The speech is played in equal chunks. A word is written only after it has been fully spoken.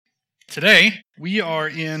Today, we are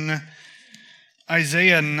in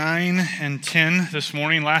Isaiah 9 and 10 this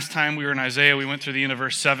morning. Last time we were in Isaiah, we went through the end of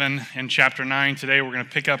verse 7 in chapter 9. Today, we're going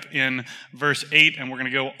to pick up in verse 8, and we're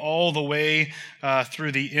going to go all the way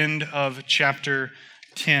through the end of chapter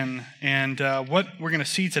 10. And what we're going to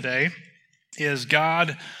see today is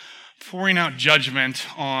God pouring out judgment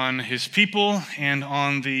on his people and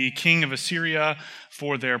on the king of Assyria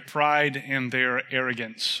for their pride and their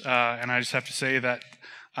arrogance. And I just have to say that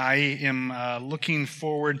I am looking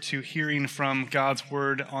forward to hearing from God's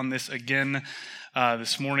word on this again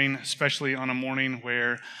this morning, especially on a morning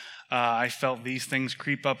where I felt these things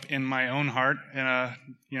creep up in my own heart in a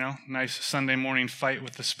nice Sunday morning fight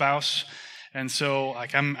with the spouse. And so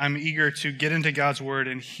I'm eager to get into God's word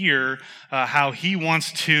and hear how he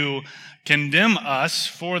wants to condemn us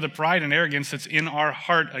for the pride and arrogance that's in our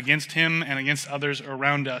heart against him and against others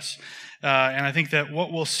around us. And I think that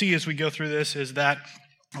what we'll see as we go through this is that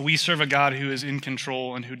we serve a God who is in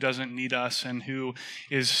control and who doesn't need us and who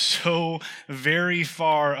is so very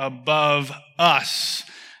far above us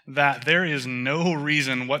that there is no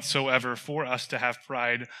reason whatsoever for us to have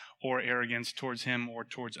pride or arrogance towards him or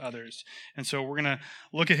towards others. And so we're going to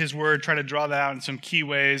look at his word, try to draw that out in some key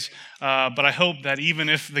ways, but I hope that even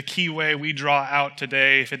if the key way we draw out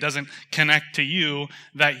today, if it doesn't connect to you,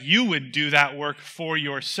 that you would do that work for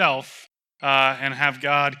yourself and have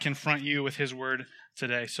God confront you with his word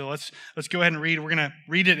today. So let's go ahead and read. We're going to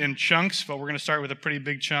read it in chunks, but we're going to start with a pretty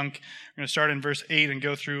big chunk. We're going to start in verse 8 and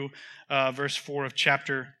go through verse 4 of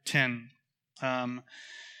chapter 10.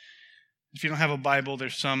 If you don't have a Bible,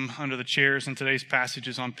 there's some under the chairs, and today's passage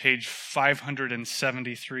is on page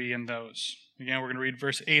 573 in those. Again, we're going to read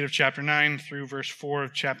verse 8 of chapter 9 through verse 4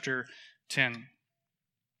 of chapter 10.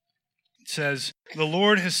 It says, "The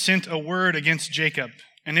Lord has sent a word against Jacob,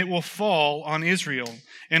 and it will fall on Israel,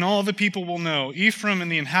 and all the people will know, Ephraim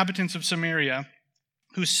and the inhabitants of Samaria,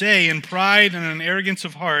 who say in pride and in arrogance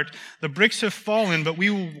of heart, the bricks have fallen, but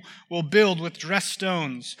we will build with dressed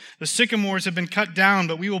stones. The sycamores have been cut down,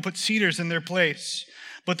 but we will put cedars in their place.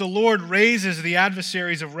 But the Lord raises the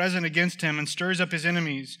adversaries of Rezin against him and stirs up his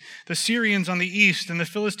enemies. The Syrians on the east and the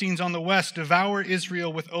Philistines on the west devour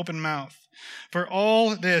Israel with open mouth. For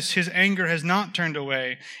all this his anger has not turned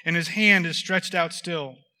away, and his hand is stretched out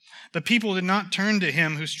still. The people did not turn to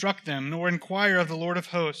him who struck them, nor inquire of the Lord of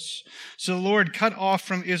hosts. So the Lord cut off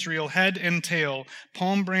from Israel head and tail,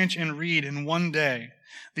 palm branch and reed in one day.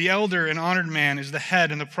 The elder and honored man is the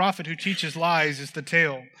head, and the prophet who teaches lies is the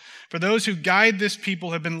tail. For those who guide this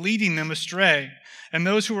people have been leading them astray, and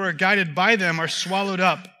those who are guided by them are swallowed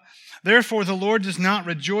up. Therefore the Lord does not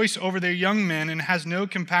rejoice over their young men and has no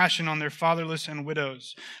compassion on their fatherless and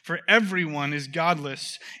widows. For everyone is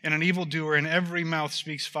godless and an evildoer, and every mouth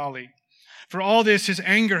speaks folly. For all this his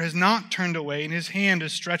anger has not turned away, and his hand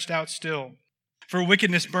is stretched out still. For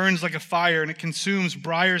wickedness burns like a fire, and it consumes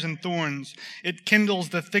briars and thorns. It kindles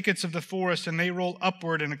the thickets of the forest, and they roll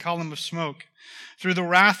upward in a column of smoke. Through the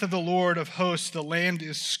wrath of the Lord of hosts the land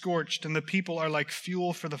is scorched, and the people are like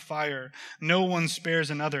fuel for the fire. No one spares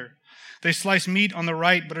another. They slice meat on the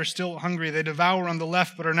right, but are still hungry. They devour on the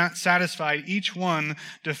left, but are not satisfied. Each one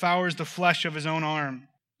devours the flesh of his own arm.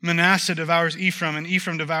 Manasseh devours Ephraim, and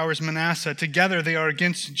Ephraim devours Manasseh. Together they are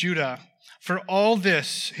against Judah. For all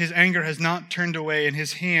this his anger has not turned away, and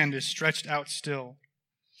his hand is stretched out still.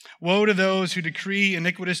 Woe to those who decree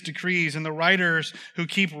iniquitous decrees, and the writers who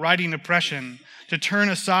keep writing oppression, to turn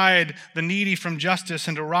aside the needy from justice,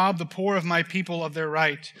 and to rob the poor of my people of their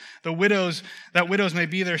right, that widows may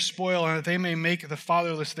be their spoil, and that they may make the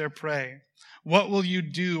fatherless their prey. What will you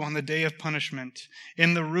do on the day of punishment,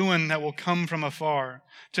 in the ruin that will come from afar?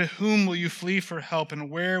 To whom will you flee for help, and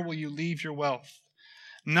where will you leave your wealth?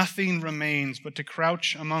 Nothing remains but to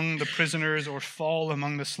crouch among the prisoners or fall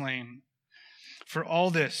among the slain. For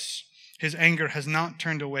all this, his anger has not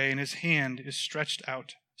turned away, and his hand is stretched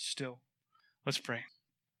out still." Let's pray.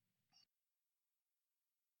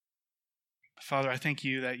 Father, I thank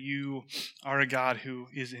you that you are a God who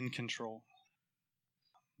is in control,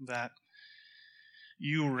 that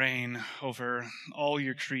you reign over all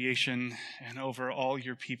your creation and over all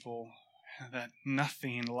your people, that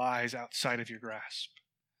nothing lies outside of your grasp.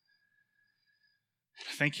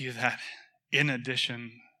 Thank you that in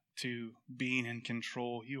addition to being in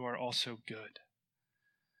control, you are also good.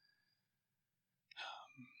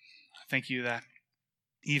 Thank you that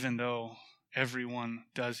even though everyone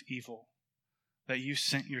does evil, that you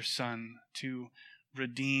sent your Son to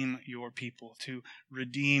redeem your people, to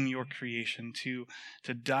redeem your creation, to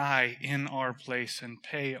die in our place and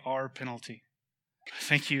pay our penalty.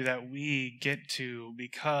 Thank you that we get to,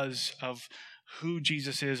 because of who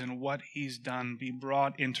Jesus is and what he's done, be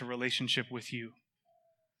brought into relationship with you.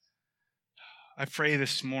 I pray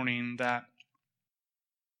this morning that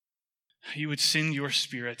you would send your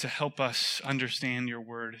Spirit to help us understand your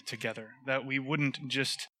word together, that we wouldn't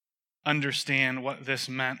just understand what this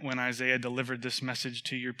meant when Isaiah delivered this message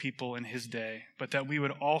to your people in his day, but that we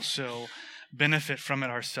would also benefit from it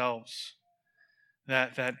ourselves,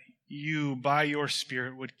 that you, by your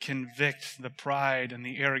Spirit, would convict the pride and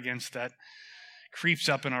the arrogance that creeps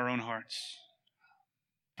up in our own hearts,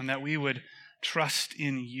 and that we would trust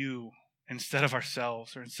in you instead of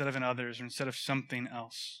ourselves, or instead of in others, or instead of something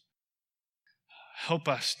else. Help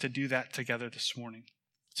us to do that together this morning.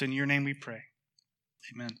 It's in your name we pray.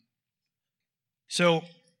 Amen. So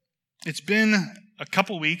it's been a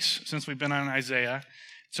couple weeks since we've been on Isaiah.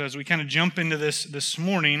 So as we kind of jump into this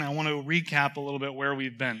morning, I want to recap a little bit where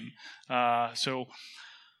we've been.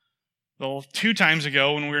 Well, 2 times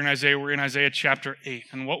ago when we were in Isaiah chapter 8.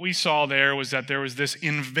 And what we saw there was that there was this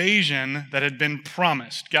invasion that had been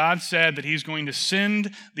promised. God said that he's going to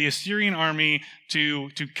send the Assyrian army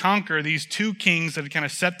to conquer these 2 kings that had kind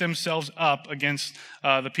of set themselves up against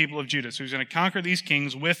the people of Judah. So he's going to conquer these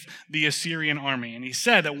kings with the Assyrian army. And he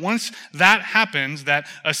said that once that happens, that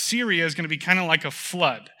Assyria is going to be kind of like a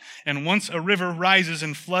flood. And once a river rises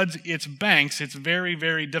and floods its banks, it's very,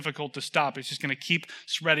 very difficult to stop. It's just going to keep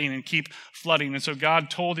spreading and keep flooding. And so God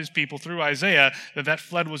told his people through Isaiah that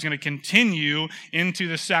flood was going to continue into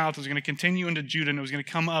the south, was going to continue into Judah, and it was going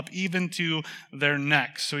to come up even to their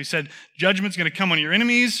necks. So he said, judgment's going to come on your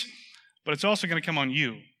enemies, but it's also going to come on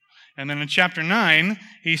you. And then in chapter 9,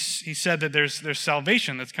 he said that there's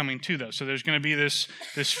salvation that's coming too, though. So there's going to be this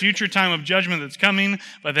future time of judgment that's coming,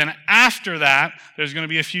 but then after that, there's going to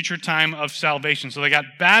be a future time of salvation. So they got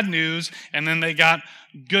bad news, and then they got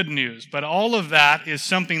good news. But all of that is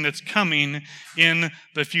something that's coming in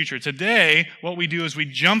the future. Today, what we do is we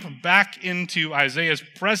jump back into Isaiah's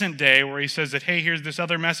present day, where he says that, hey, here's this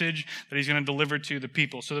other message that he's going to deliver to the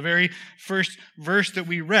people. So the very first verse that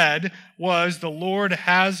we read was, the Lord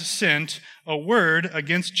has sent a word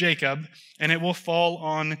against Jacob, and it will fall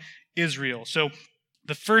on Israel. So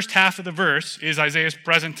the first half of the verse is Isaiah's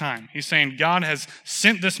present time. He's saying God has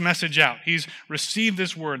sent this message out. He's received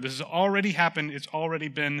this word. This has already happened. It's already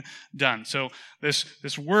been done. So this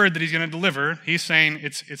word that he's going to deliver, he's saying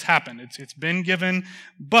it's happened. It's been given,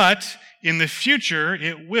 but in the future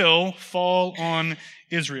it will fall on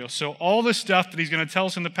Israel. So all the stuff that he's going to tell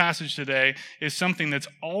us in the passage today is something that's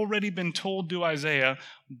already been told to Isaiah,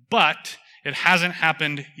 but it hasn't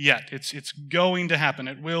happened yet. It's going to happen.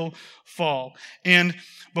 It will fall. And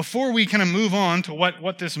before we kind of move on to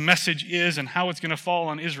what this message is and how it's going to fall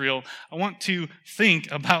on Israel, I want to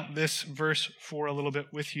think about this verse for a little bit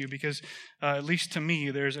with you, because at least to me,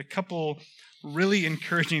 there's a couple really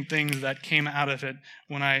encouraging things that came out of it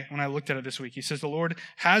when I looked at it this week. He says, the Lord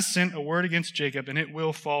has sent a word against Jacob, and it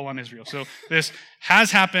will fall on Israel. So this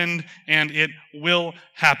has happened, and it will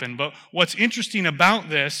happen. But what's interesting about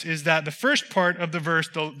this is that the first part of the verse,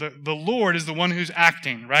 the Lord is the one who's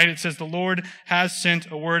acting, right? It says the Lord has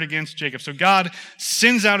sent a word against Jacob. So God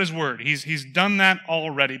sends out his word. He's done that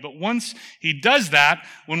already. But once he does that,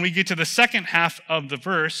 when we get to the second half of the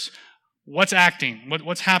verse, what's acting?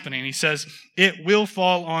 What's happening? He says, it will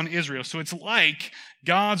fall on Israel. So it's like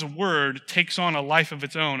God's word takes on a life of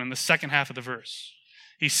its own in the second half of the verse.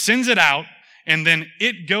 He sends it out, and then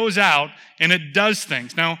it goes out, and it does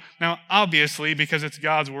things. Now, obviously, because it's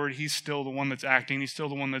God's word, he's still the one that's acting. He's still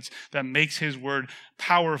the one that makes his word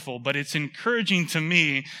powerful. But it's encouraging to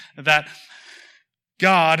me that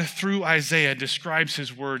God, through Isaiah, describes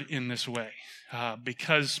his word in this way,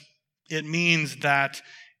 because it means that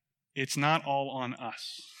it's not all on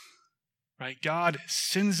us, right? God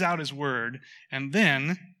sends out his word, and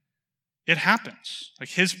then it happens. Like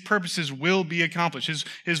his purposes will be accomplished.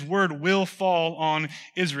 His word will fall on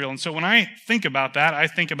Israel. And so when I think about that, I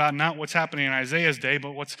think about not what's happening in Isaiah's day,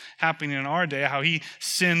 but what's happening in our day, how he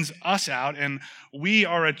sends us out. And we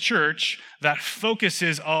are a church that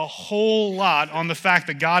focuses a whole lot on the fact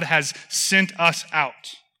that God has sent us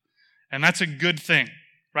out. And that's a good thing.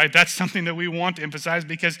 Right? That's something that we want to emphasize,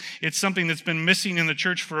 because it's something that's been missing in the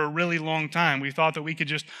church for a really long time. We thought that we could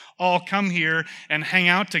just all come here and hang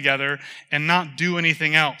out together and not do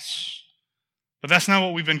anything else. But that's not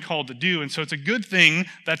what we've been called to do. And so it's a good thing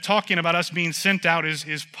that talking about us being sent out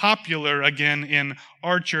is popular again in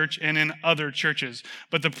our church and in other churches.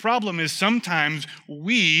 But the problem is sometimes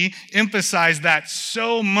we emphasize that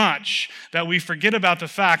so much that we forget about the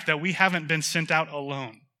fact that we haven't been sent out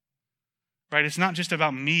alone. right? It's not just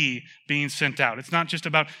about me being sent out. It's not just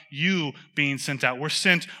about you being sent out. We're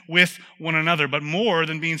sent with one another, but more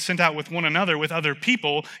than being sent out with one another, with other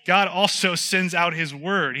people, God also sends out his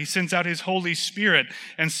word. He sends out his Holy Spirit.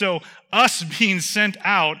 And so us being sent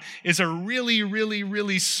out is a really, really,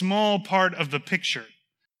 really small part of the picture,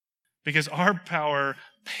 because our power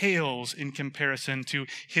pales in comparison to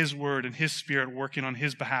his word and his Spirit working on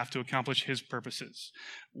his behalf to accomplish his purposes.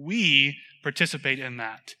 We participate in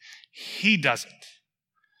that. He doesn't.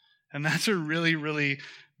 And that's a really, really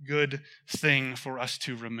good thing for us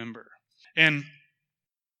to remember. And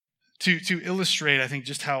to illustrate, I think,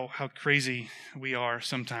 just how crazy we are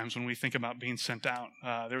sometimes when we think about being sent out.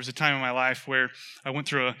 There was a time in my life where I went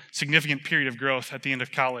through a significant period of growth at the end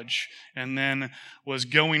of college, and then was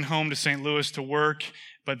going home to St. Louis to work,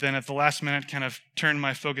 but then at the last minute kind of turned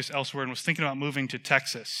my focus elsewhere and was thinking about moving to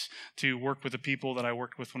Texas to work with the people that I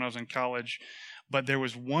worked with when I was in college. But there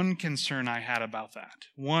was one concern I had about that,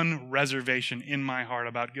 one reservation in my heart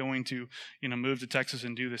about going to, move to Texas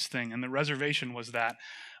and do this thing. And the reservation was that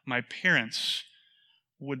my parents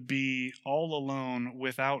would be all alone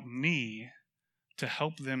without me to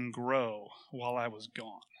help them grow while I was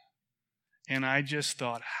gone. And I just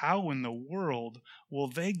thought, how in the world will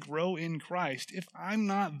they grow in Christ if I'm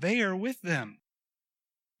not there with them?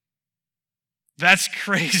 That's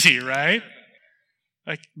crazy, right?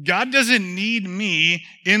 Like, God doesn't need me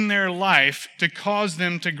in their life to cause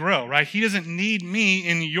them to grow, right? He doesn't need me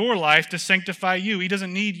in your life to sanctify you. He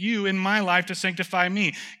doesn't need you in my life to sanctify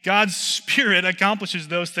me. God's Spirit accomplishes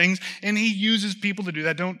those things, and he uses people to do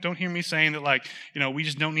that. Don't hear me saying that, we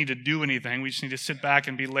just don't need to do anything. We just need to sit back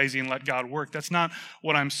and be lazy and let God work. That's not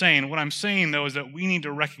what I'm saying. What I'm saying, though, is that we need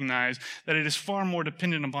to recognize that it is far more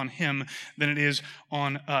dependent upon him than it is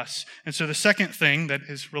on us. And so the second thing that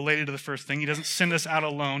is related to the first thing, he doesn't send us out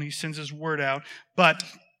alone. He sends his word out, but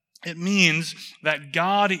it means that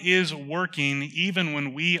God is working even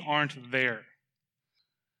when we aren't there.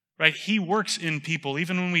 Right? He works in people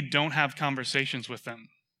even when we don't have conversations with them.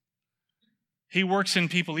 He works in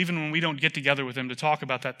people even when we don't get together with them to talk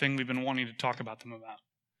about that thing we've been wanting to talk about them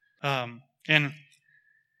about. And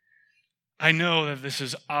I know that this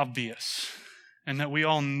is obvious and that we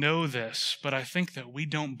all know this, but I think that we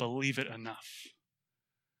don't believe it enough.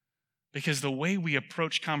 Because the way we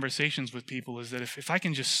approach conversations with people is that if I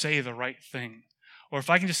can just say the right thing, or if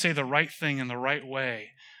I can just say the right thing in the right way,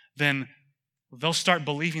 then they'll start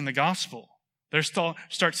believing the gospel. They'll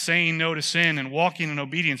start saying no to sin and walking in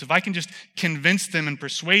obedience. If I can just convince them and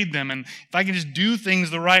persuade them, and if I can just do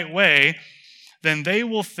things the right way, then they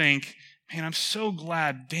will think, man, I'm so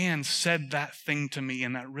glad Dan said that thing to me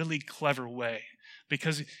in that really clever way.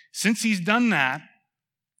 Because since he's done that,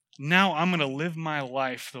 now I'm going to live my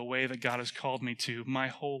life the way that God has called me to my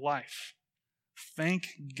whole life. Thank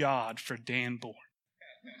God for Dan Bourne.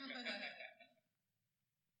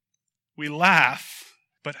 We laugh,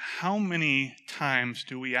 but how many times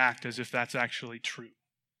do we act as if that's actually true?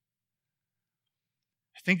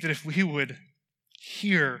 I think that if we would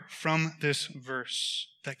hear from this verse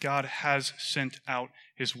that God has sent out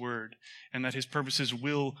his word and that his purposes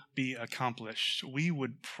will be accomplished, we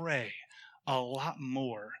would pray a lot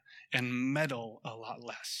more and meddle a lot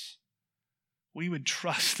less. We would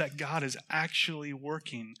trust that God is actually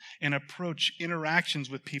working and approach interactions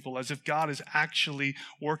with people as if God is actually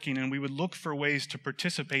working, and we would look for ways to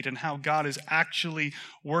participate in how God is actually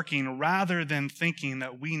working rather than thinking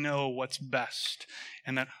that we know what's best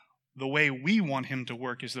and that the way we want him to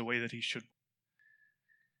work is the way that he should.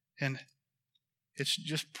 And it's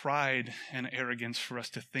just pride and arrogance for us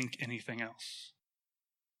to think anything else.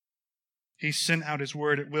 He sent out his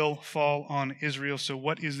word. It will fall on Israel. So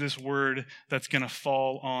what is this word that's going to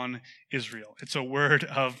fall on Israel? It's a word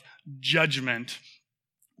of judgment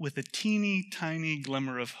with a teeny tiny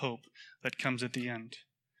glimmer of hope that comes at the end.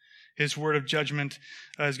 His word of judgment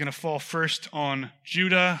is going to fall first on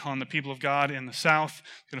Judah, on the people of God in the south.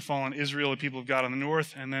 It's going to fall on Israel, the people of God on the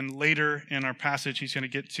north. And then later in our passage, he's going to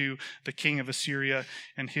get to the king of Assyria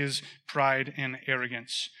and his pride and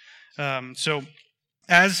arrogance. So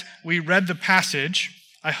as we read the passage,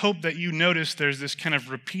 I hope that you notice there's this kind of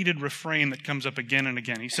repeated refrain that comes up again and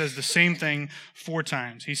again. He says the same thing 4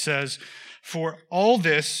 times. He says, "For all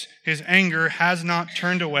this, his anger has not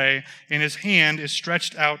turned away, and his hand is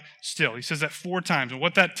stretched out still." He says that 4 times. And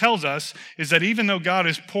what that tells us is that even though God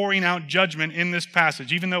is pouring out judgment in this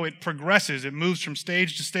passage, even though it progresses, it moves from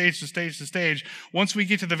stage to stage to stage to stage, once we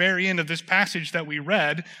get to the very end of this passage that we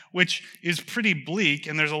read, which is pretty bleak,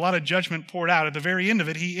 and there's a lot of judgment poured out, at the very end of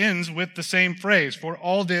it, he ends with the same phrase, "For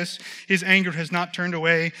all this, his anger has not turned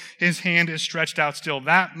away, his hand is stretched out still."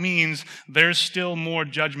 That means there's still more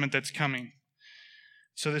judgment that's coming.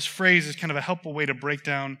 So this phrase is kind of a helpful way to break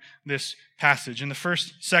down this passage. In the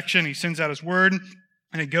first section, he sends out his word,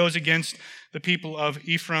 and it goes against the people of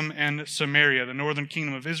Ephraim and Samaria. The northern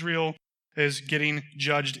kingdom of Israel is getting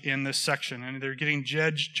judged in this section, and they're getting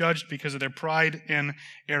judged because of their pride and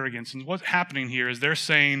arrogance. And what's happening here is they're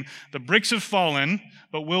saying the bricks have fallen,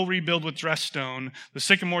 but we'll rebuild with dressed stone. The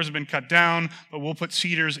sycamores have been cut down, but we'll put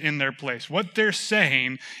cedars in their place. What they're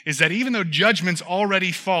saying is that even though judgment's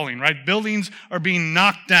already falling, right? Buildings are being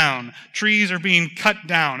knocked down, trees are being cut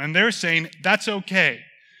down, and they're saying that's okay.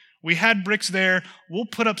 We had bricks there, we'll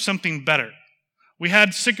put up something better. We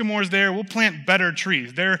had sycamores there, we'll plant better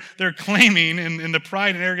trees. They're claiming in the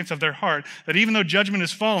pride and arrogance of their heart that even though judgment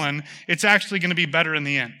has fallen, it's actually going to be better in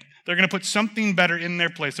the end. They're going to put something better in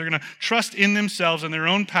their place. They're going to trust in themselves and their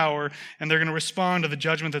own power, and they're going to respond to the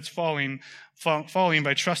judgment that's falling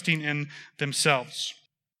by trusting in themselves.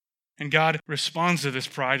 And God responds to this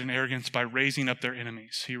pride and arrogance by raising up their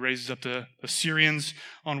enemies. He raises up the Assyrians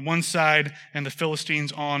on one side and the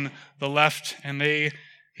Philistines on the left, and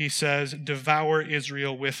he says, devour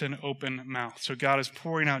Israel with an open mouth. So God is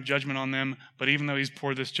pouring out judgment on them, but even though he's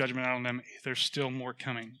poured this judgment out on them, there's still more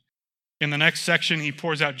coming. In the next section, he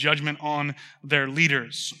pours out judgment on their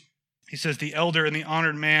leaders. He says, the elder and the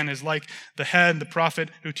honored man is like the head, the prophet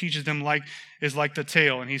who teaches them is like the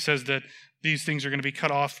tail. And he says that these things are going to be cut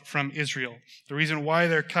off from Israel. The reason why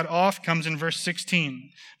they're cut off comes in verse 16.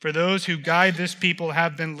 For those who guide this people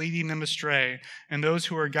have been leading them astray, and those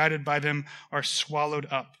who are guided by them are swallowed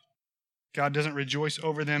up. God doesn't rejoice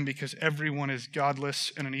over them because everyone is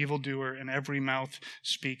godless and an evildoer, and every mouth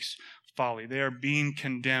speaks folly. They are being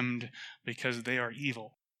condemned because they are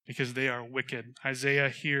evil, because they are wicked. Isaiah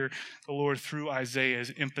here, the Lord through Isaiah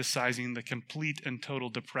is emphasizing the complete and total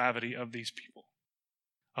depravity of these people.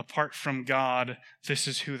 Apart from God, this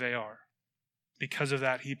is who they are. Because of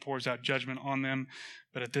that, he pours out judgment on them.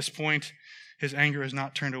 But at this point, his anger is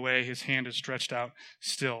not turned away. His hand is stretched out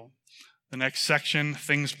still. The next section,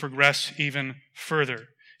 things progress even further. It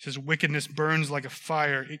says, wickedness burns like a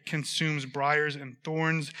fire. It consumes briars and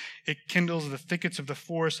thorns. It kindles the thickets of the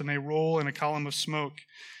forest, and they roll in a column of smoke.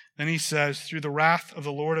 Then he says, through the wrath of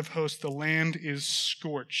the Lord of hosts, the land is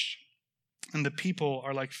scorched, and the people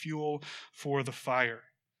are like fuel for the fire.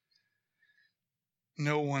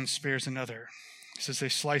 No one spares another. It says they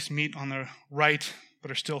slice meat on the right, but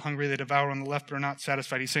are still hungry. They devour on the left, but are not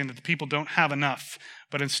satisfied. He's saying that the people don't have enough,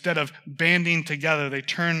 but instead of banding together, they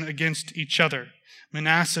turn against each other.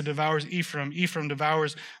 Manasseh devours Ephraim. Ephraim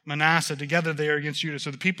devours Manasseh. Together they are against Judah. So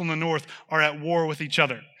the people in the north are at war with each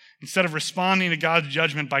other. Instead of responding to God's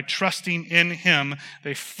judgment by trusting in him,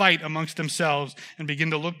 they fight amongst themselves and begin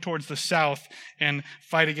to look towards the south and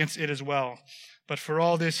fight against it as well. But for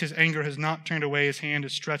all this, his anger has not turned away. His hand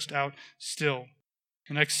is stretched out still.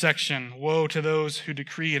 The next section, woe to those who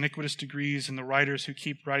decree iniquitous decrees and the writers who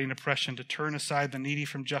keep writing oppression, to turn aside the needy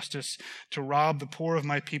from justice, to rob the poor of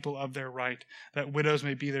my people of their right, that widows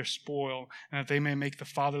may be their spoil, and that they may make the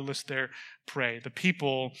fatherless their prey. The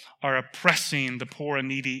people are oppressing the poor and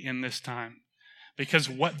needy in this time, because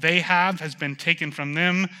what they have has been taken from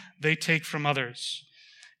them, they take from others.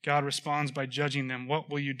 God responds by judging them. What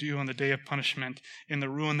will you do on the day of punishment, in the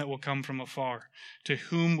ruin that will come from afar? To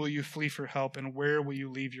whom will you flee for help, and where will you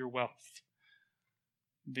leave your wealth?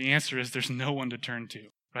 The answer is there's no one to turn to,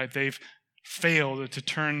 right? They've failed to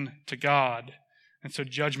turn to God, and so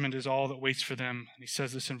judgment is all that waits for them. And he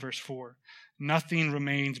says this in verse 4. Nothing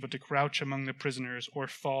remains but to crouch among the prisoners or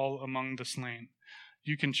fall among the slain.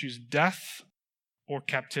 You can choose death or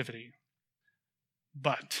captivity.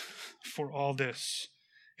 But for all this,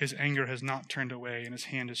 his anger has not turned away, and his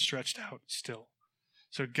hand is stretched out still.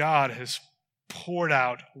 So God has poured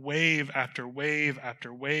out wave after wave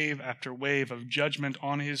after wave after wave of judgment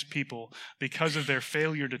on his people because of their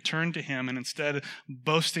failure to turn to him and instead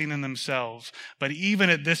boasting in themselves. But even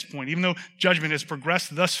at this point, even though judgment has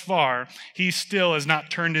progressed thus far, he still has not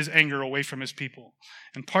turned his anger away from his people.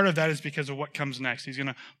 And part of that is because of what comes next. He's going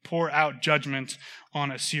to pour out judgment on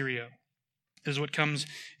Assyria. This is what comes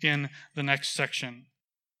in the next section.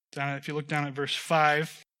 If you look down at verse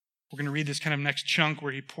 5, we're going to read this kind of next chunk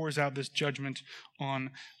where he pours out this judgment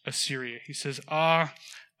on Assyria. He says, Ah,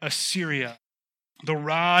 Assyria, the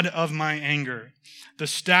rod of my anger, the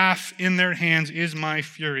staff in their hands is my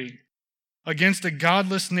fury. Against a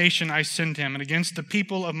godless nation I send him, and against the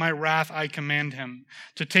people of my wrath I command him,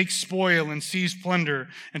 to take spoil and seize plunder,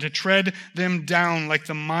 and to tread them down like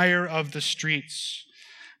the mire of the streets.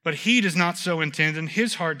 But he does not so intend, and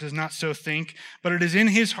his heart does not so think, but it is in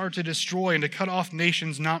his heart to destroy and to cut off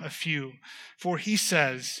nations, not a few. For he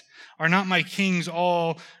says, are not my commanders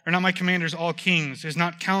all kings? Is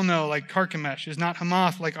not Calno like Carchemish? Is not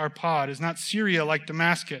Hamath like Arpad? Is not Syria like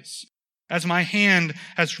Damascus? As my hand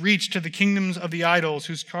has reached to the kingdoms of the idols,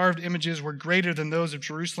 whose carved images were greater than those of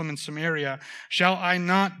Jerusalem and Samaria, shall I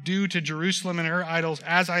not do to Jerusalem and her idols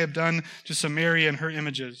as I have done to Samaria and her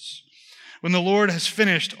images? When the Lord has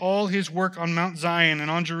finished all his work on Mount Zion and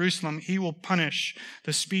on Jerusalem, he will punish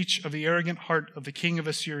the speech of the arrogant heart of the king of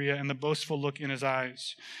Assyria and the boastful look in his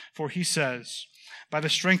eyes. For he says, by the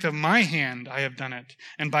strength of my hand I have done it,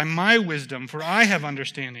 and by my wisdom, for I have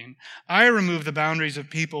understanding. I remove the boundaries of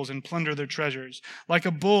peoples and plunder their treasures. Like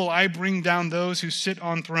a bull, I bring down those who sit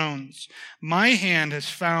on thrones. My hand has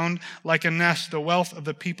found, like a nest, the wealth of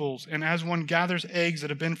the peoples, and as one gathers eggs that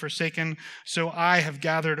have been forsaken, so I have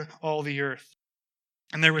gathered all the earth.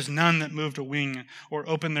 And there was none that moved a wing, or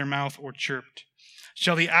opened their mouth, or chirped.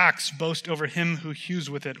 Shall the axe boast over him who hews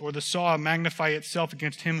with it, or the saw magnify itself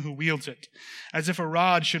against him who wields it? As if a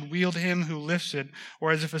rod should wield him who lifts it,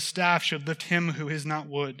 or as if a staff should lift him who is not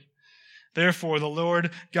wood. Therefore the Lord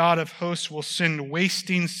God of hosts will send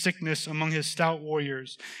wasting sickness among his stout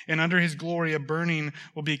warriors, and under his glory a burning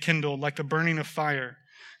will be kindled, like the burning of fire.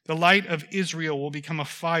 The light of Israel will become a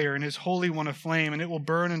fire, and his Holy One a flame, and it will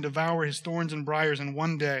burn and devour his thorns and briars in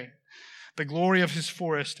one day. The glory of his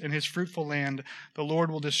forest and his fruitful land the Lord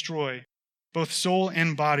will destroy, both soul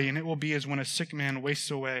and body, and it will be as when a sick man wastes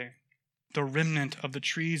away. The remnant of the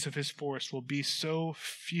trees of his forest will be so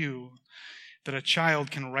few that a child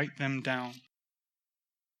can write them down.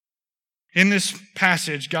 In this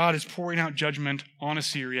passage, God is pouring out judgment on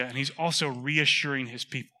Assyria, and he's also reassuring his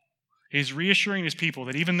people. He's reassuring his people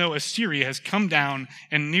that even though Assyria has come down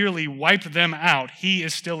and nearly wiped them out, he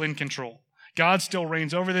is still in control. God still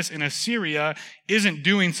reigns over this, and Assyria isn't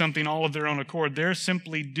doing something all of their own accord. They're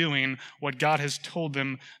simply doing what God has told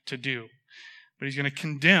them to do. But he's going to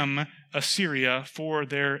condemn Assyria for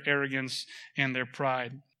their arrogance and their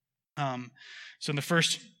pride. So in the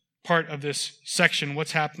first part of this section,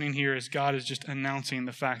 what's happening here is God is just announcing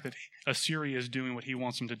the fact that Assyria is doing what he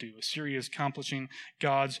wants them to do. Assyria is accomplishing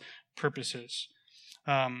God's purposes.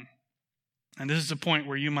 And this is a point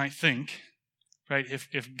where you might think, right,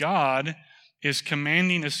 if God is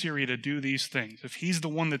commanding Assyria to do these things, if he's the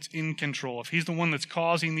one that's in control, if he's the one that's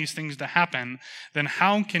causing these things to happen, then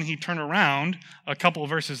how can he turn around a couple of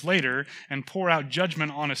verses later and pour out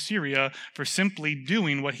judgment on Assyria for simply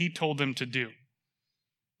doing what he told them to do?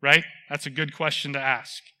 Right? That's a good question to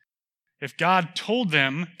ask. If God told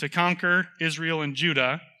them to conquer Israel and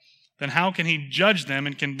Judah, then how can he judge them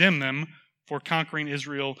and condemn them for conquering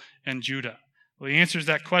Israel and Judah? Well, he answers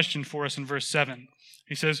that question for us in verse 7.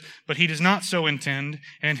 He says, but he does not so intend,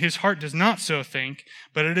 and his heart does not so think,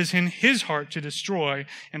 but it is in his heart to destroy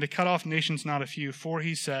and to cut off nations not a few. For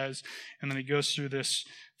he says, and then he goes through this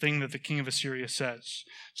thing that the king of Assyria says.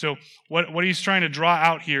 So what he's trying to draw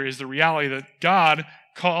out here is the reality that God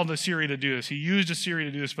called Assyria to do this. He used Assyria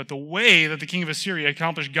to do this, but the way that the king of Assyria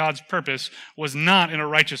accomplished God's purpose was not in a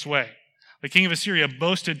righteous way. The king of Assyria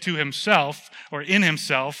boasted to himself, or in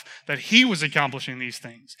himself, that he was accomplishing these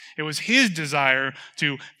things. It was his desire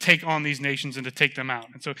to take on these nations and to take them out.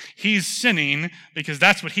 And so he's sinning because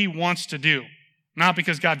that's what he wants to do, not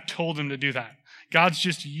because God told him to do that. God's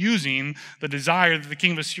just using the desire that the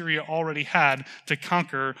king of Assyria already had to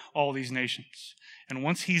conquer all these nations. And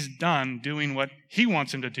once he's done doing what he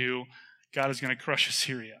wants him to do, God is going to crush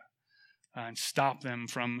Assyria and stop them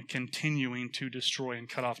from continuing to destroy and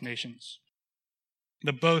cut off nations.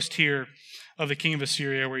 The boast here of the king of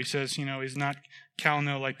Assyria, where he says, he's not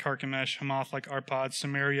Calno like Carchemish, Hamath like Arpad,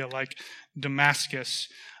 Samaria like Damascus.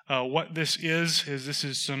 What this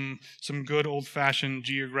is some good old-fashioned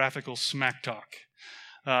geographical smack talk.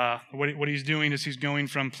 What he's doing is he's going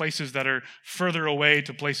from places that are further away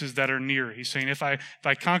to places that are near. He's saying, if I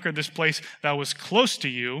conquered this place that was close to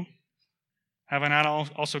you, have I not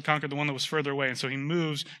also conquered the one that was further away? And so he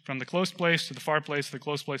moves from the close place to the far place, to the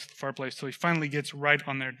close place to the far place, till he finally gets right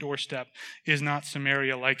on their doorstep. Is not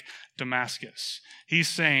Samaria like Damascus? He's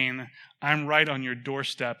saying, I'm right on your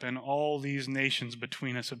doorstep, and all these nations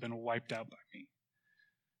between us have been wiped out by me.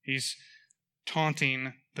 He's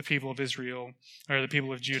taunting the people of Israel, or the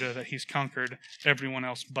people of Judah, that he's conquered everyone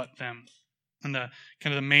else but them. And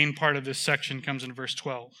the main part of this section comes in verse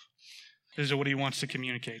 12. This is what he wants to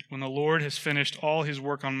communicate. When the Lord has finished all his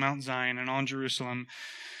work on Mount Zion and on Jerusalem,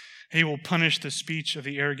 he will punish the speech of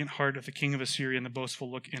the arrogant heart of the king of Assyria and the boastful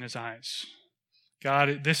look in his eyes.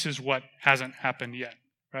 God, this is what hasn't happened yet,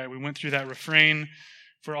 right? We went through that refrain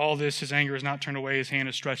For all this, his anger is not turned away, his hand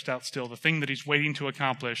is stretched out still. The thing that he's waiting to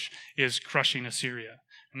accomplish is crushing Assyria.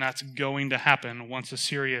 And that's going to happen once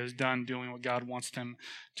Assyria is done doing what God wants them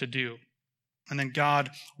to do. And then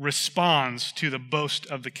God responds to the boast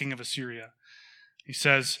of the king of Assyria. He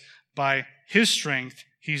says, by his strength,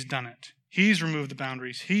 he's done it. He's removed the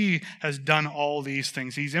boundaries. He has done all these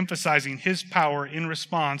things. He's emphasizing his power in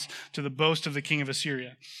response to the boast of the king of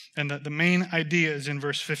Assyria. And the main idea is in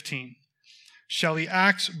verse 15. Shall the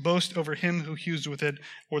axe boast over him who hews with it,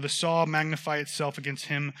 or the saw magnify itself against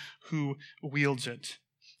him who wields it?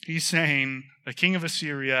 He's saying the king of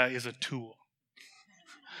Assyria is a tool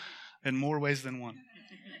in more ways than one.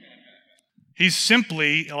 He's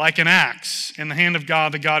simply like an axe in the hand of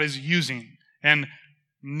God that God is using. And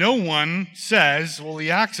no one says, well,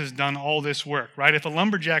 the axe has done all this work, right? If a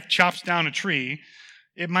lumberjack chops down a tree,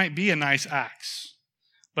 it might be a nice axe.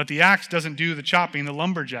 But the axe doesn't do the chopping, the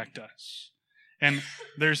lumberjack does. And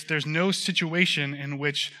there's no situation in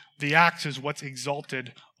which the axe is what's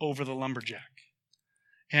exalted over the lumberjack.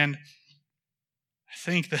 And I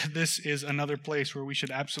think that this is another place where we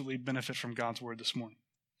should absolutely benefit from God's word this morning.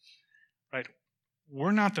 Right?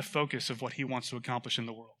 We're not the focus of what he wants to accomplish in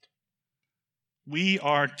the world. We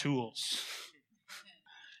are tools,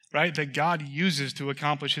 right, that God uses to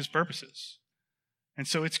accomplish his purposes. And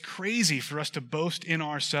so it's crazy for us to boast in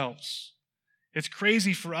ourselves. It's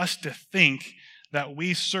crazy for us to think that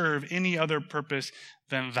we serve any other purpose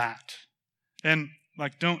than that. And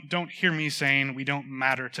don't hear me saying we don't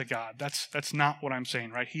matter to God. That's not what I'm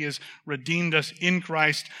saying, right? He has redeemed us in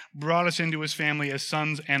Christ, brought us into his family as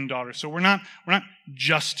sons and daughters. So we're not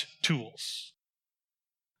just tools,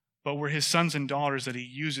 but we're his sons and daughters that he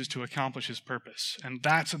uses to accomplish his purpose. And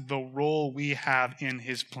that's the role we have in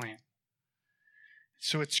his plan.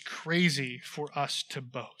 So it's crazy for us to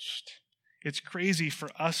boast. It's crazy for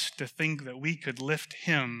us to think that we could lift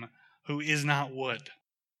him who is not wood.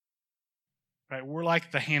 Right? We're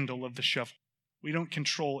like the handle of the shovel. We don't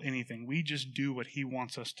control anything. We just do what he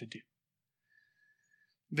wants us to do.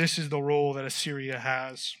 This is the role that Assyria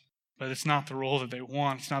has, but it's not the role that they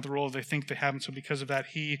want. It's not the role that they think they have. And so because of that,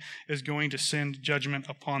 he is going to send judgment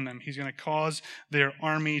upon them. He's going to cause their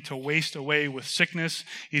army to waste away with sickness.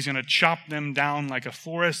 He's going to chop them down like a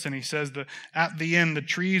forest. And he says that at the end, the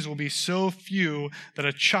trees will be so few that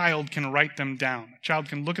a child can write them down. A child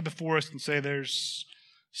can look at the forest and say, there's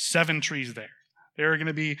 7 trees there. They're going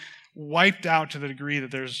to be wiped out to the degree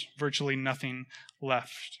that there's virtually nothing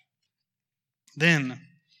left. Then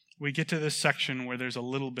we get to this section where there's a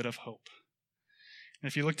little bit of hope. And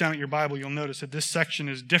if you look down at your Bible, you'll notice that this section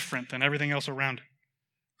is different than everything else around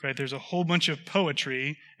it. Right? There's a whole bunch of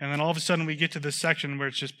poetry, and then all of a sudden we get to this section where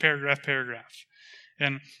it's just paragraph.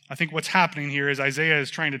 And I think what's happening here is Isaiah is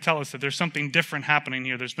trying to tell us that there's something different happening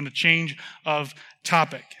here. There's been a change of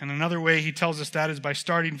topic. And another way he tells us that is by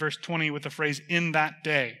starting verse 20 with the phrase, in that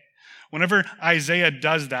day. Whenever Isaiah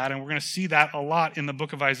does that, and we're going to see that a lot in the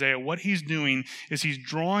book of Isaiah, what he's doing is he's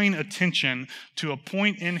drawing attention to a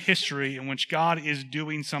point in history in which God is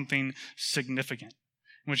doing something significant,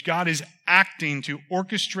 in which God is acting to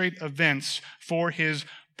orchestrate events for his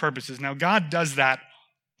purposes. Now, God does that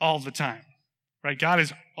all the time. Right? God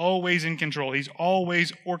is always in control. He's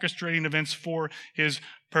always orchestrating events for his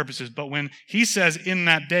purposes. But when he says in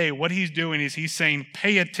that day, what he's doing is he's saying,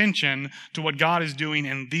 pay attention to what God is doing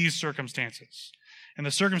in these circumstances. And the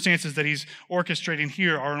circumstances that he's orchestrating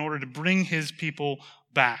here are in order to bring his people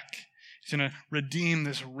back. He's going to redeem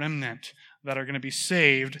this remnant that are going to be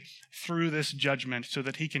saved through this judgment so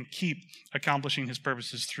that he can keep accomplishing his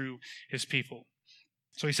purposes through his people.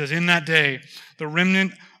 So he says, in that day, the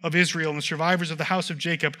remnant of Israel and the survivors of the house of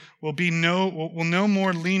Jacob will no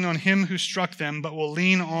more lean on him who struck them, but will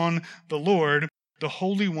lean on the Lord, the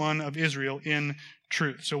Holy One of Israel, in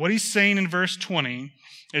truth. So what he's saying in verse 20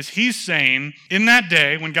 is he's saying, in that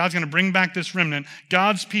day, when God's going to bring back this remnant,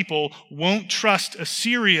 God's people won't trust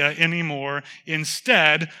Assyria anymore.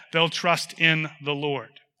 Instead, they'll trust in the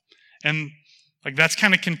Lord. And that's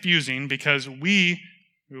kind of confusing because we've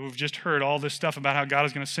just heard all this stuff about how God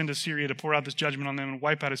is going to send Assyria to pour out this judgment on them and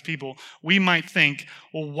wipe out his people. We might think,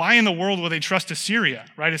 well, why in the world will they trust Assyria,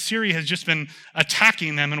 right? Assyria has just been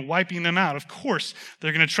attacking them and wiping them out. Of course,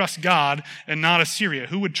 they're going to trust God and not Assyria.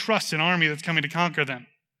 Who would trust an army that's coming to conquer them?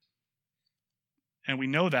 And we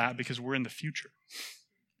know that because we're in the future,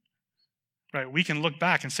 right? We can look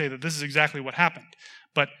back and say that this is exactly what happened.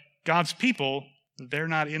 But God's people, they're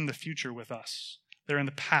not in the future with us. They're in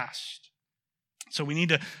the past. So we need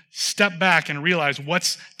to step back and realize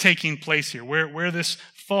what's taking place here, where this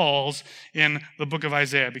falls in the book of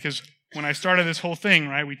Isaiah. Because when I started this whole thing,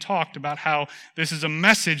 right, we talked about how this is a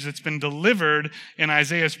message that's been delivered in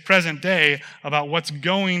Isaiah's present day about what's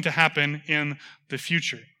going to happen in the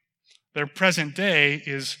future. Their present day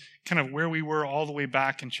is kind of where we were all the way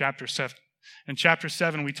back in chapter 7. In chapter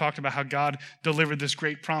 7, we talked about how God delivered this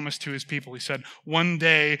great promise to his people. He said, one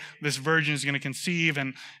day this virgin is going to conceive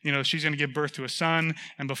and, she's going to give birth to a son.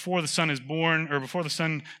 And before the son is born, or before the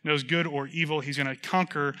son knows good or evil, he's going to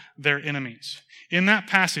conquer their enemies. In that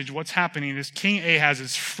passage, what's happening is King Ahaz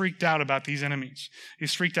is freaked out about these enemies.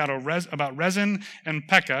 He's freaked out about Rezin and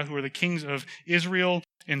Pekah, who are the kings of Israel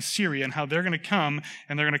and Syria, and how they're going to come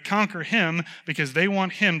and they're going to conquer him because they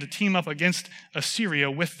want him to team up against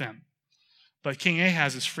Assyria with them. But King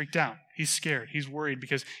Ahaz is freaked out. He's scared. He's worried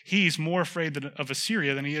because he's more afraid of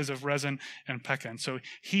Assyria than he is of Rezin and Pekah. And so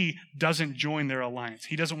he doesn't join their alliance.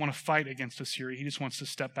 He doesn't want to fight against Assyria. He just wants to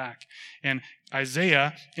step back. And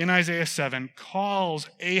Isaiah, in Isaiah 7, calls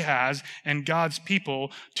Ahaz and God's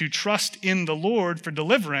people to trust in the Lord for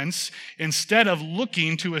deliverance instead of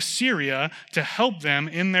looking to Assyria to help them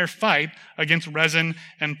in their fight against Rezin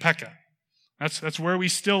and Pekah. That's where we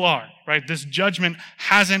still are, right? This judgment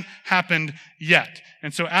hasn't happened yet.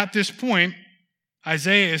 And so at this point,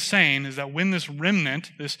 Isaiah is saying is that when this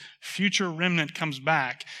remnant, this future remnant comes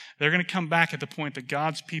back, they're going to come back at the point that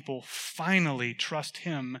God's people finally trust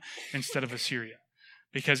him instead of Assyria.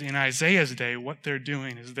 Because in Isaiah's day, what they're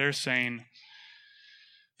doing is they're saying,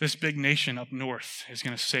 this big nation up north is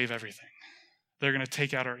going to save everything. They're going to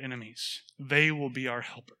take out our enemies. They will be our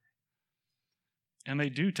helper. And they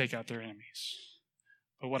do take out their enemies.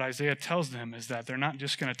 But what Isaiah tells them is that they're not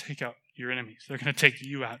just going to take out your enemies. They're going to take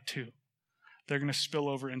you out too. They're going to spill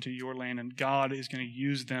over into your land, and God is going to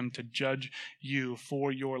use them to judge you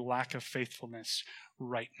for your lack of faithfulness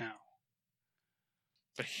right now.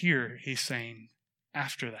 But here he's saying,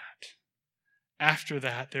 after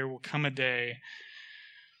that, there will come a day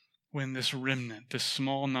when this remnant, this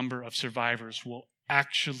small number of survivors, will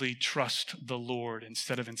actually trust the Lord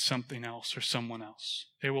instead of in something else or someone else.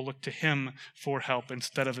 They will look to him for help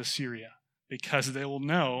instead of Assyria, because they will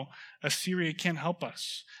know Assyria can't help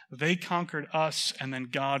us. They conquered us, and then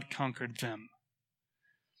God conquered them.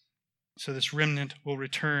 So this remnant will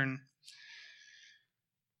return.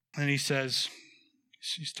 And he says,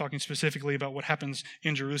 he's talking specifically about what happens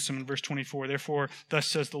in Jerusalem in verse 24. Therefore, thus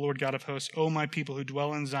says the Lord God of hosts, O my people who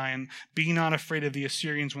dwell in Zion, be not afraid of the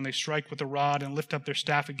Assyrians when they strike with the rod and lift up their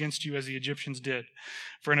staff against you as the Egyptians did.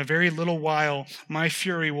 For in a very little while my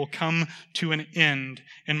fury will come to an end,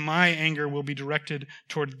 and my anger will be directed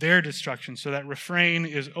toward their destruction. So that refrain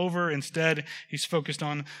is over. Instead, he's focused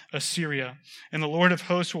on Assyria. And the Lord of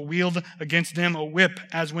hosts will wield against them a whip,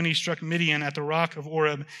 as when he struck Midian at the rock of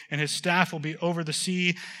Oreb, and his staff will be over the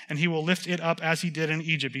sea, and he will lift it up as he did in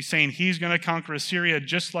Egypt. He's saying he's going to conquer Assyria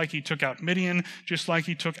just like he took out Midian, just like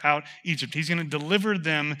he took out Egypt. He's going to deliver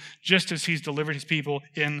them just as he's delivered his people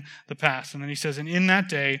in the past. And then he says, and in that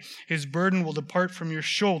day, his burden will depart from your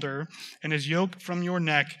shoulder, and his yoke from your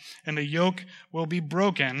neck, and the yoke will be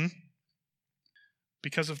broken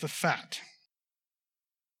because of the fat.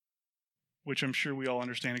 Which I'm sure we all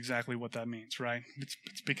understand exactly what that means, right?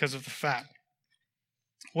 It's because of the fat.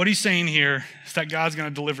 What he's saying here is that God's going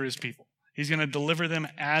to deliver his people. He's going to deliver them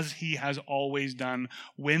as he has always done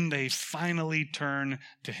when they finally turn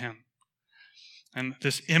to him. And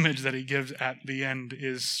this image that he gives at the end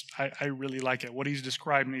is, I really like it. What he's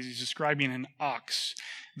describing is he's describing an ox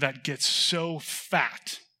that gets so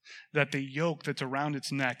fat that the yoke that's around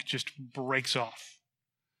its neck just breaks off.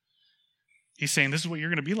 He's saying this is what you're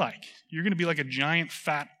going to be like. You're going to be like a giant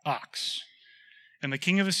fat ox. And the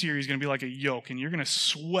king of Assyria is going to be like a yoke, and you're going to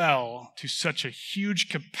swell to such a huge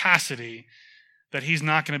capacity that he's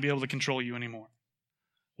not going to be able to control you anymore.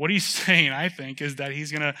 What he's saying, I think, is that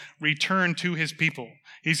he's going to return to his people.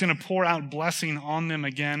 He's going to pour out blessing on them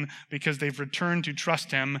again because they've returned to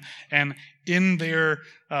trust him. And in their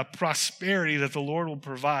prosperity that the Lord will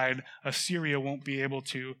provide, Assyria won't be able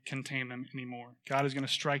to contain them anymore. God is going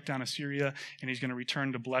to strike down Assyria, and he's going to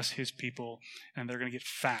return to bless his people, and they're going to get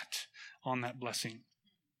fat on that blessing.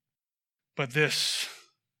 But this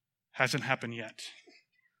hasn't happened yet.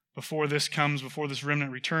 Before this comes, before this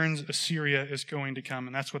remnant returns, Assyria is going to come.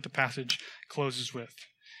 And that's what the passage closes with.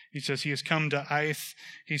 He says, he has come to Aith.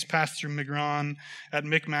 He's passed through Migron. At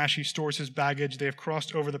Michmash, he stores his baggage. They have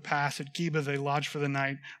crossed over the pass. At Geba, they lodge for the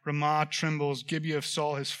night. Ramah trembles. Gibeah of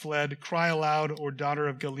Saul has fled. Cry aloud, O daughter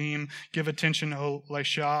of Galim. Give attention, O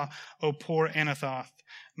Laishah, O poor Anathoth.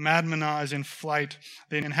 Madmenah is in flight.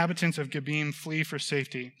 The inhabitants of Gebim flee for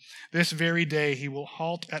safety. This very day he will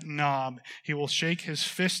halt at Nob. He will shake his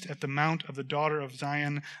fist at the mount of the daughter of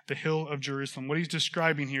Zion, the hill of Jerusalem. What he's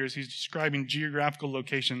describing here is he's describing geographical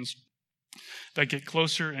locations that get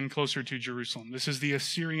closer and closer to Jerusalem. This is the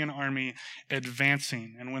Assyrian army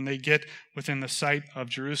advancing, and when they get within the sight of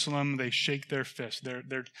Jerusalem, they shake their fist.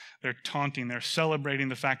 They're taunting. They're celebrating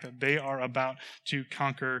the fact that they are about to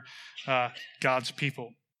conquer God's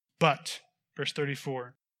people. But, verse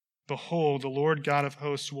 34, behold, the Lord God of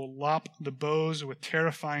hosts will lop the bows with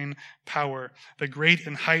terrifying power. The great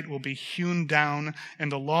in height will be hewn down,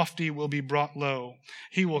 and the lofty will be brought low.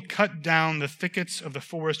 He will cut down the thickets of the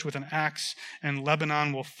forest with an axe, and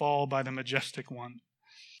Lebanon will fall by the majestic one.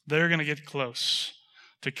 They're going to get close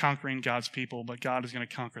to conquering God's people, but God is going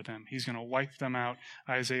to conquer them. He's going to wipe them out,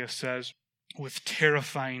 Isaiah says, with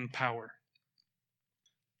terrifying power.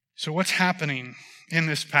 So what's happening in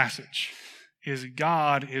this passage is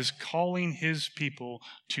God is calling his people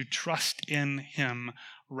to trust in him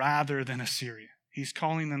rather than Assyria. He's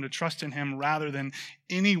calling them to trust in him rather than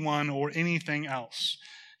anyone or anything else.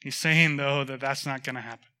 He's saying, though, that that's not going to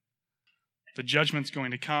happen. The judgment's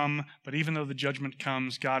going to come, but even though the judgment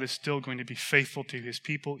comes, God is still going to be faithful to his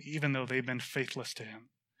people, even though they've been faithless to him.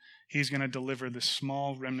 He's going to deliver this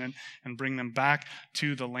small remnant and bring them back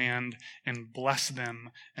to the land and bless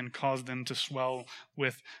them and cause them to swell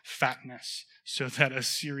with fatness so that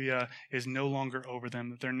Assyria is no longer over them,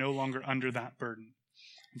 that they're no longer under that burden.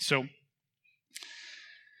 And so,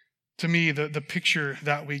 to me, the picture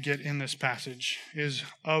that we get in this passage is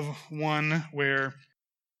of one where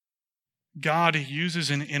God uses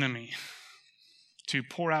an enemy to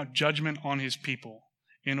pour out judgment on his people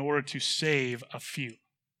in order to save a few.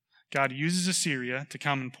 God uses Assyria to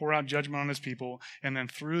come and pour out judgment on his people, and then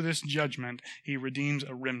through this judgment, he redeems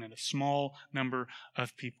a remnant, a small number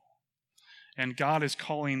of people. And God is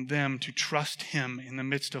calling them to trust him in the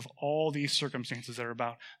midst of all these circumstances that are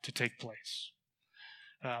about to take place.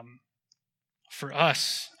 For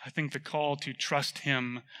us, I think the call to trust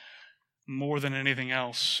him more than anything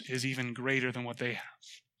else is even greater than what they have.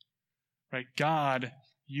 Right? God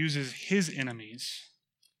uses his enemies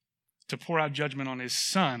to pour out judgment on his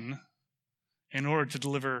son in order to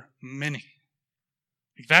deliver many.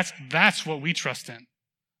 That's what we trust in.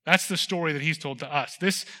 That's the story that he's told to us.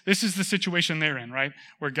 This is the situation they're in, right?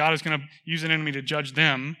 Where God is going to use an enemy to judge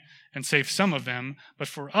them and save some of them. But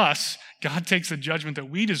for us, God takes the judgment that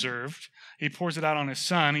we deserved. He pours it out on his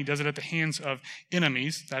son. He does it at the hands of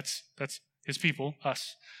enemies. That's his people,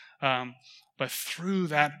 us. But through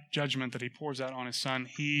that judgment that he pours out on his son,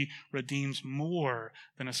 he redeems more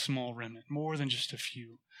than a small remnant, more than just a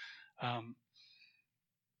few. And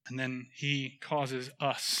then he causes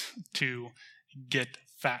us to get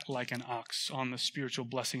fat like an ox on the spiritual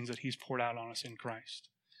blessings that he's poured out on us in Christ.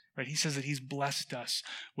 Right? He says that he's blessed us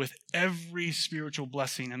with every spiritual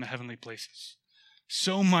blessing in the heavenly places.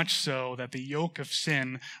 So much so that the yoke of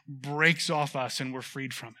sin breaks off us and we're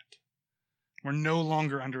freed from it. We're no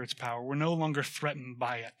longer under its power. We're no longer threatened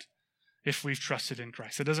by it if we've trusted in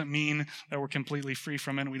Christ. It doesn't mean that we're completely free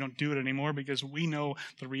from it and we don't do it anymore, because we know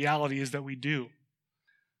the reality is that we do.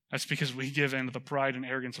 That's because we give in to the pride and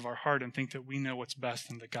arrogance of our heart and think that we know what's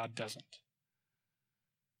best and that God doesn't.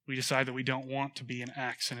 We decide that we don't want to be an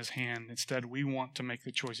axe in his hand. Instead, we want to make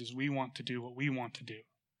the choices. We want to do what we want to do.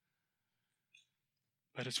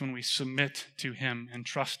 But it's when we submit to him and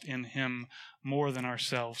trust in him more than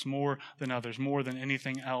ourselves, more than others, more than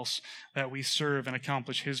anything else, that we serve and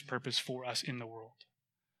accomplish his purpose for us in the world.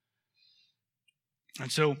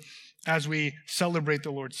 And so, as we celebrate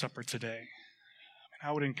the Lord's Supper today,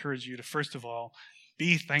 I would encourage you to, first of all,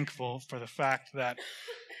 be thankful for the fact that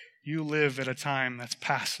you live at a time that's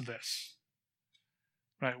past this.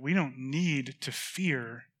 Right? We don't need to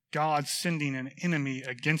fear God sending an enemy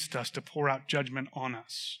against us to pour out judgment on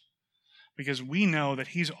us, because we know that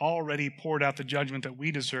he's already poured out the judgment that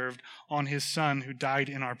we deserved on his son who died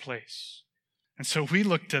in our place. And so we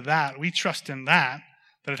look to that, we trust in that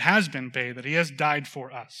it has been paid, that he has died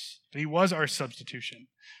for us, that he was our substitution.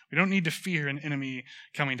 We don't need to fear an enemy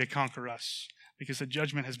coming to conquer us, because the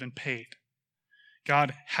judgment has been paid.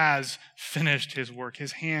 God has finished his work.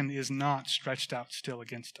 His hand is not stretched out still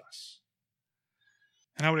against us.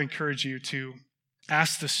 And I would encourage you to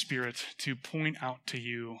ask the Spirit to point out to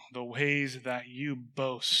you the ways that you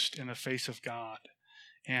boast in the face of God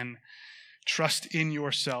and trust in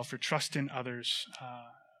yourself or trust in others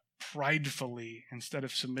pridefully instead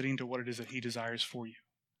of submitting to what it is that he desires for you.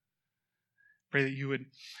 Pray that you would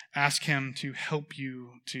ask him to help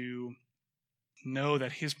you to know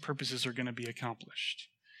that his purposes are going to be accomplished.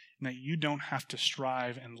 and that you don't have to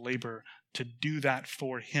strive and labor to do that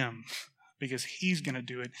for him, because he's going to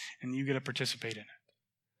do it and you get to participate in it.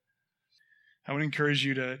 I would encourage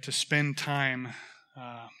you to spend time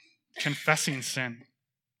confessing sin.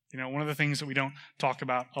 One of the things that we don't talk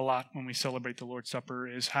about a lot when we celebrate the Lord's Supper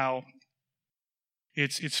is how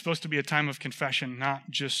it's supposed to be a time of confession,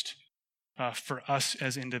 not just for us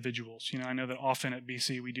as individuals. I know that often at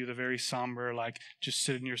BC we do the very somber, like just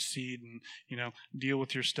sit in your seat and, deal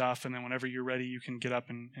with your stuff. And then whenever you're ready, you can get up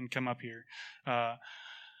and come up here.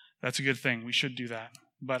 That's a good thing. We should do that.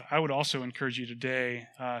 But I would also encourage you today,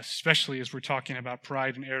 especially as we're talking about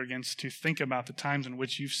pride and arrogance, to think about the times in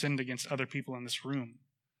which you've sinned against other people in this room,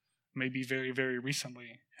 maybe very, very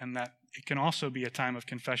recently, and that it can also be a time of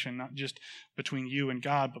confession, not just between you and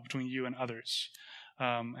God, but between you and others.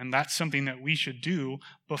 And that's something that we should do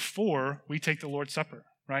before we take the Lord's Supper,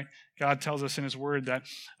 right? God tells us in his word that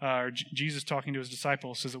Jesus, talking to his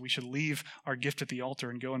disciples, says that we should leave our gift at the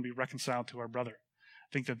altar and go and be reconciled to our brother.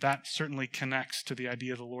 I think that certainly connects to the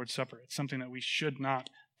idea of the Lord's Supper. It's something that we should not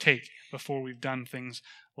take before we've done things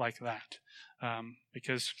like that.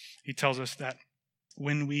 Because he tells us that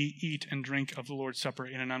when we eat and drink of the Lord's Supper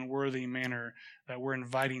in an unworthy manner, that we're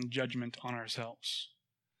inviting judgment on ourselves.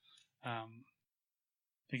 I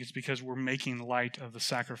think it's because we're making light of the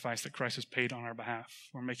sacrifice that Christ has paid on our behalf.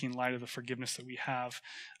 We're making light of the forgiveness that we have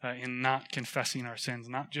in not confessing our sins,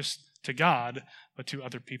 not just to God, but to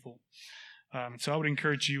other people. So I would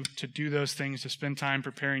encourage you to do those things, to spend time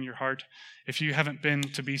preparing your heart. If you haven't been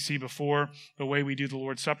to BC before, the way we do the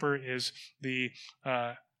Lord's Supper is the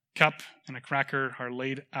cup and a cracker are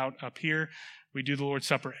laid out up here. We do the Lord's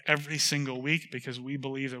Supper every single week because we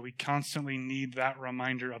believe that we constantly need that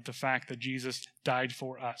reminder of the fact that Jesus died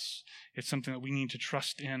for us. It's something that we need to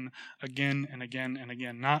trust in again and again and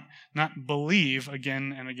again. Not believe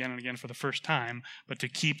again and again and again for the first time, but to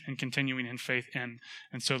keep and continuing in faith in.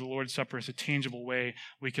 And so the Lord's Supper is a tangible way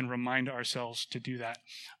we can remind ourselves to do that.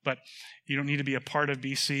 But you don't need to be a part of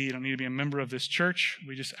BC. You don't need to be a member of this church.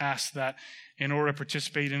 We just ask that in order to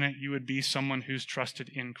participate in it, you would be someone who's trusted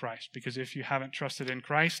in Christ. Because if you haven't trusted in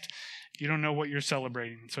Christ, you don't know what you're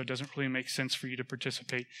celebrating. So it doesn't really make sense for you to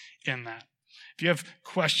participate in that. If you have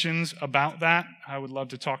questions about that, I would love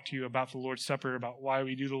to talk to you about the Lord's Supper, about why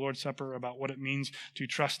we do the Lord's Supper, about what it means to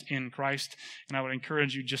trust in Christ. And I would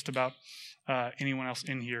encourage you, just about anyone else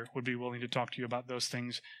in here would be willing to talk to you about those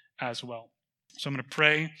things as well. So I'm going to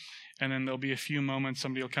pray, and then there'll be a few moments.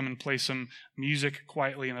 Somebody will come and play some music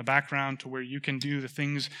quietly in the background to where you can do the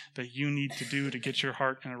things that you need to do to get your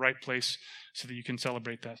heart in the right place so that you can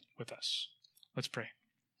celebrate that with us. Let's pray.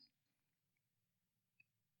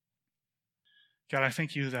 God, I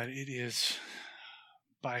thank you that it is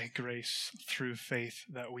by grace through faith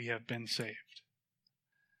that we have been saved.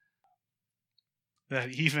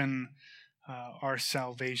 That even our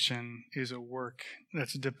salvation is a work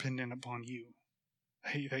that's dependent upon you,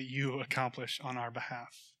 that you accomplish on our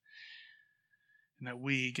behalf, and that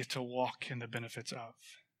we get to walk in the benefits of.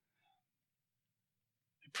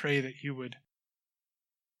 I pray that you would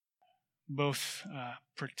both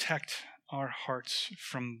protect our hearts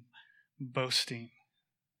from boasting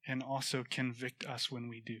and also convict us when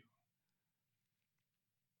we do.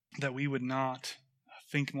 That we would not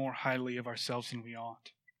think more highly of ourselves than we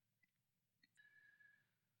ought,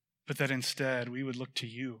 but that instead we would look to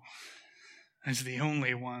you as the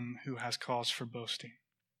only one who has cause for boasting,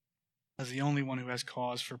 as the only one who has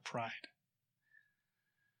cause for pride,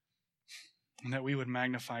 and that we would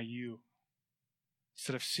magnify you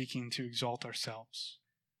instead of seeking to exalt ourselves.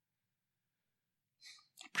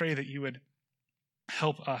 Pray that you would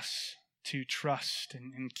help us to trust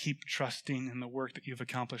and keep trusting in the work that you've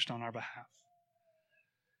accomplished on our behalf.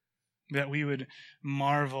 That we would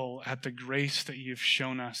marvel at the grace that you've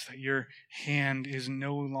shown us, that your hand is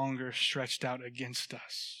no longer stretched out against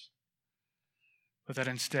us, but that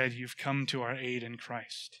instead you've come to our aid in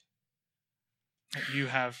Christ. That you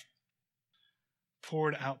have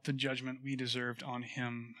poured out the judgment we deserved on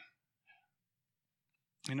him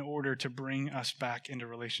in order to bring us back into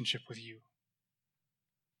relationship with you.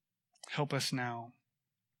 Help us now,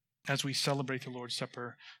 as we celebrate the Lord's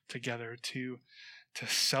Supper together, to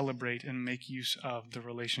celebrate and make use of the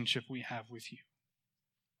relationship we have with you.